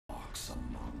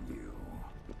among you.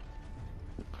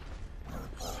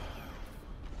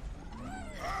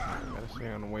 I gotta stay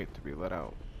on wait to be let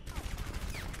out.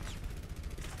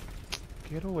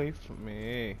 Get away from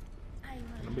me.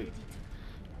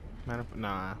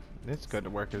 Nah, it's good to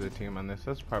work as a team on this.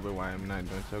 That's probably why I'm not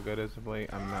doing so good as of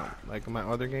late. I'm not like my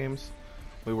other games.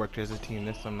 We worked as a team.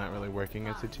 This I'm not really working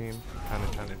as a team. Kind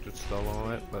of trying to just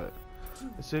solo it, but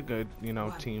it's a good, you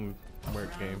know, team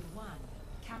work game.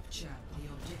 Capture the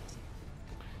objective.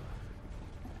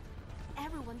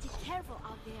 Everyone be careful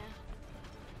out there.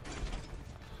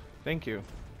 Thank you.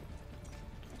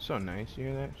 So nice. You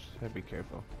hear that? Just said be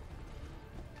careful.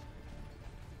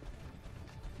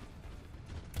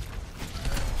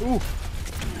 Ooh.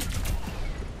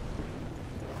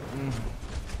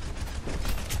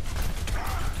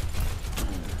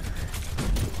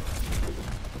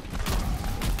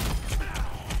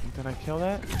 Did I kill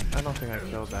that? I don't think I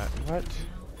killed that. What?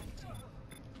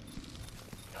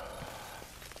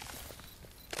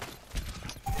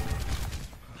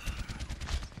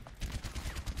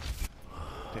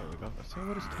 There we go. Let's see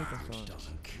what is taking so long.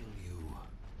 Doesn't kill you,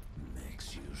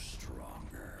 makes you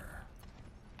stronger.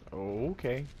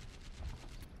 Okay.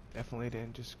 Definitely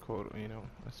didn't just quote, you know,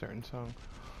 a certain song.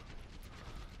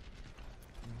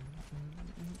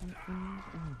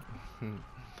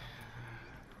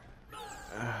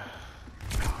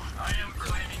 I am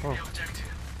claiming the objective.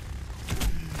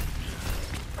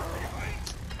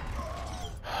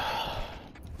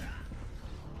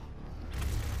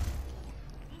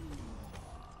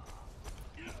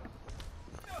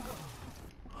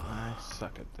 I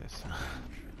suck at this.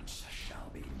 Vengeance shall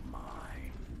be mine.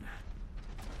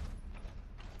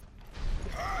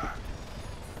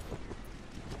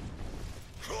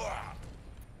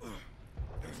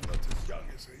 They're not as young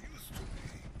as they used to be.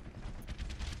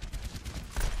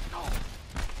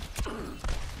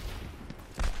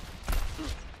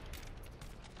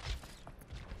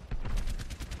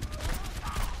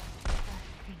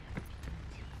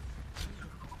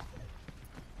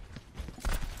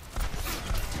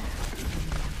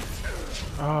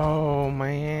 Oh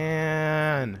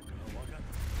man.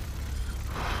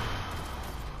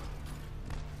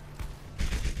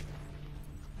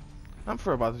 I'm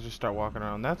for about to just start walking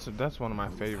around. That's one of my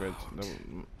favorites.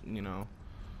 You know.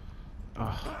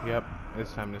 Oh, yep.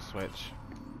 It's time to switch.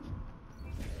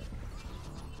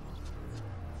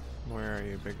 Where are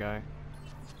you, big guy?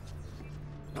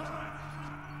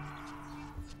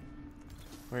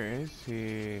 Where is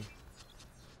he?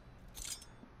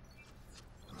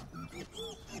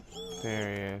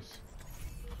 There he is.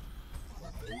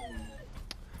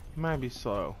 He might be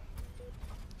slow,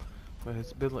 but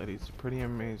his abilities are pretty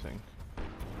amazing.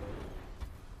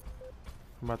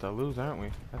 We're about to lose, aren't we?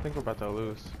 I think we're about to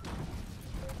lose.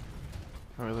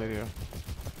 I really do.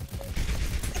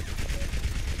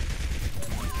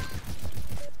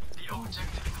 The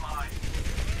objective is mine.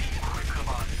 Be quick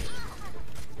about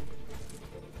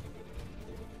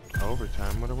it.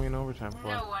 Overtime? What are we in overtime for?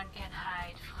 No one can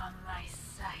hide from my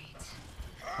sight.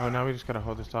 Oh, now we just gotta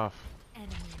hold this off.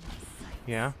 Enemy in my sight.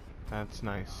 Yeah? That's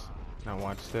nice. Now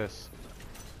watch this.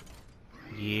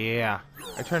 Yeah.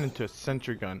 I turned into a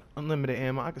sentry gun. Unlimited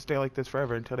ammo. I can stay like this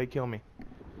forever until they kill me.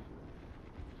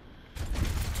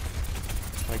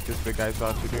 Like this big guy's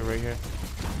about to do right here.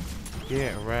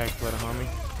 Yeah, rag, little homie.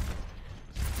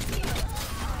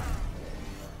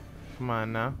 Come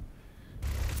on now.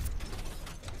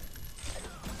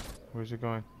 Where's it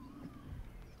going?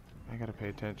 I gotta pay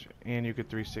attention. And you get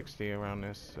 360 around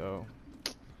this, so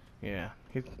yeah.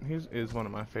 He is one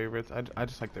of my favorites. I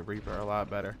just like the Reaper a lot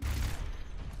better.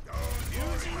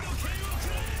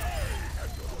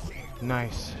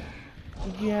 Nice.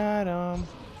 Got him.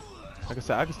 Like I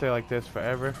said, I can stay like this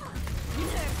forever.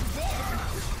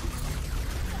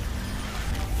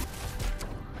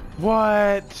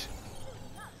 What?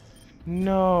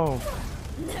 No.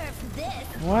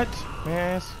 What? May I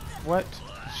ask? What?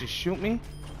 Did she shoot me?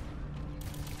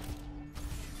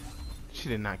 She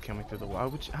did not kill me through the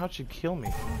wall. How'd she kill me?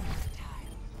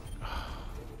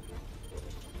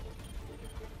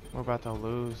 We're about to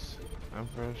lose. I'm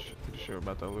pretty sure we're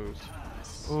about to lose.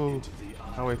 Ooh.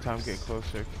 I'll wait till I get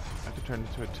closer. I could turn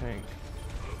into a tank.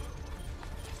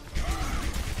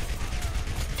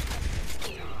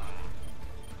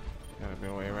 Gotta be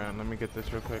a way around. Let me get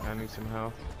this real quick. I need some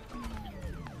health.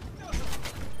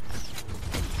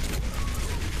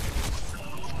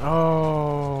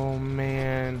 Oh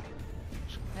man.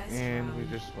 And we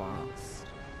just lost.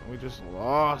 We just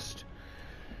lost.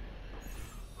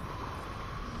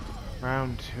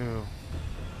 Round 2.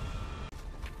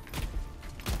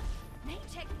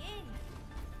 Check in.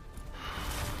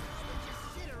 Just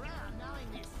sit around knowing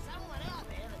there's someone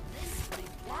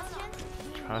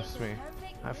Trust me.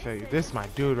 I feel you. This is my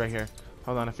dude right here.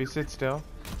 Hold on, if he sits still,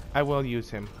 I will use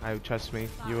him. Trust me.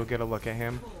 You will get a look at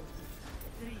him.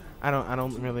 I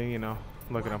don't really, you know,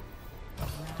 look at him.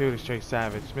 Dude is straight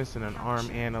savage, missing an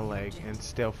arm and a leg, and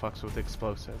still fucks with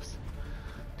explosives.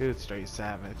 Dude, straight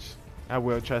savage. I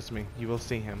will, trust me. You will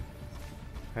see him.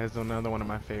 That's another one of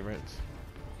my favorites.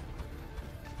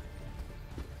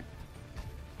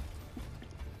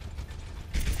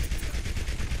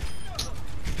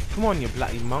 Come on, you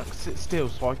bloody monk, sit still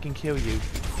so I can kill you.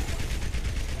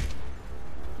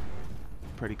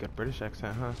 Pretty good British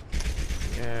accent, huh?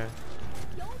 Yeah.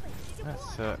 That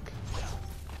suck.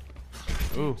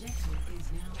 Ooh.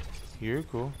 You're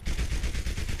cool.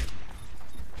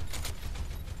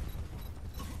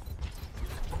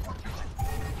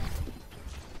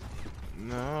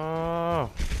 No.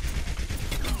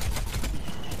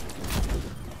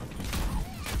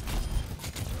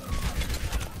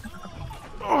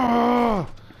 Oh!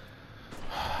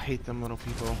 I hate them little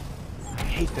people. I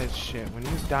hate that shit. When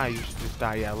you die, you should just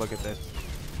die. Yeah, look at this.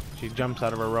 She jumps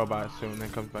out of her robot suit and then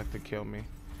comes back to kill me.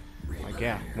 Like,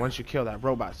 yeah, once you kill that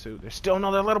robot suit, there's still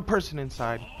another little person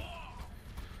inside.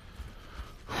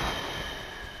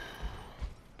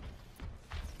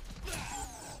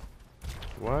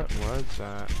 What was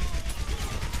that?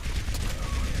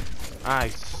 I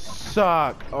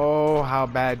suck. Oh, how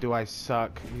bad do I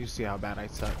suck? You see how bad I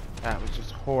suck. That was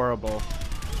just horrible.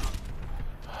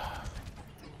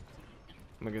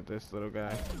 Look at this little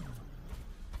guy.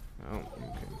 Oh, you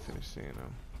can finish seeing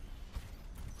him.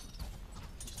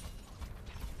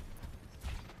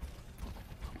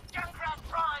 Junkrat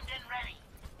primed and ready.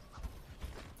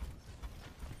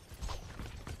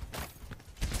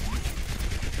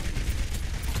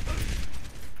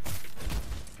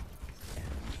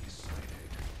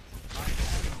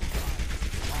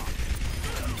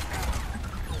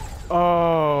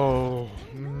 Oh,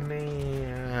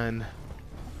 man.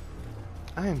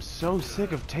 I am so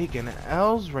sick of taking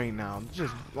L's right now.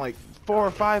 Just like 4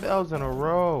 or 5 L's in a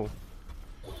row.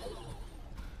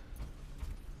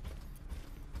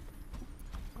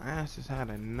 My ass has had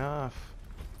enough.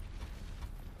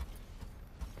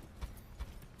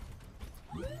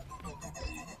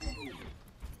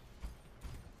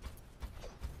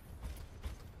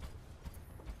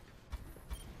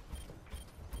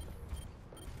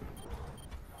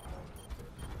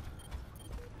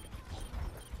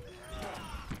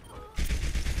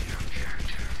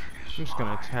 I'm just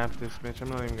gonna tap this bitch. I'm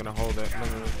not even gonna hold it. I'm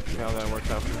gonna see how that works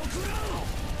out for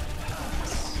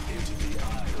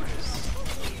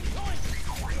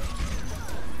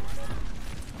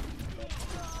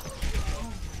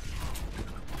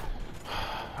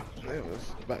me. It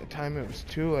was, by the time it was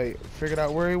too late, figured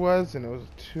out where he was, and it was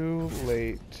too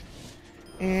late.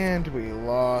 And we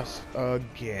lost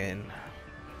again.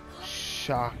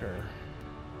 Shocker.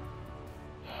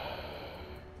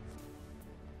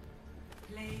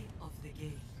 Play of the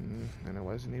game. And it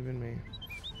wasn't even me.